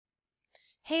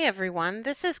Hey everyone,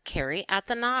 this is Carrie at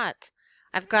the Knot.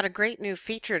 I've got a great new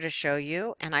feature to show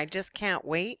you, and I just can't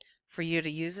wait for you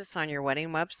to use this on your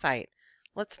wedding website.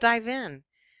 Let's dive in.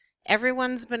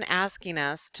 Everyone's been asking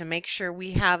us to make sure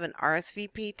we have an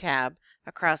RSVP tab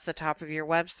across the top of your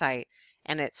website,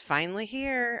 and it's finally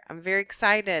here. I'm very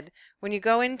excited. When you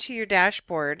go into your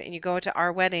dashboard and you go to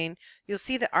Our Wedding, you'll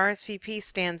see the RSVP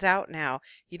stands out now.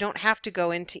 You don't have to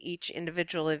go into each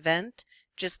individual event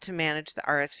just to manage the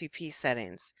RSVP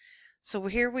settings. So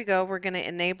here we go. We're going to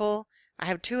enable, I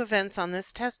have 2 events on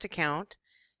this test account,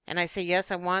 and I say,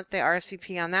 yes, I want the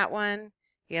RSVP on that one.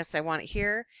 Yes, I want it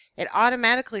here. It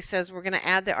automatically says we're going to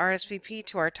add the RSVP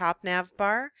to our top nav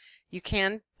bar. You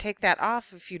can take that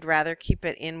off if you'd rather keep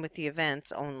it in with the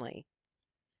events only.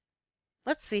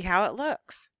 Let's see how it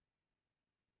looks.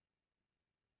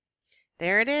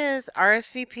 There it is,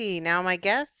 RSVP. Now my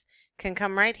guests can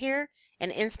come right here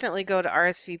and instantly go to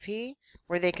RSVP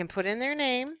where they can put in their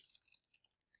name.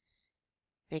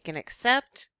 They can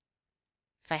accept.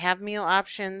 If I have meal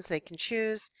options, they can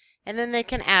choose, and then they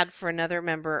can add for another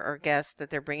member or guest that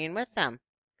they're bringing with them.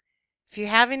 If you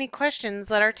have any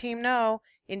questions, let our team know.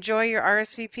 Enjoy your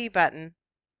RSVP button.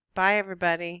 Bye,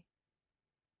 everybody.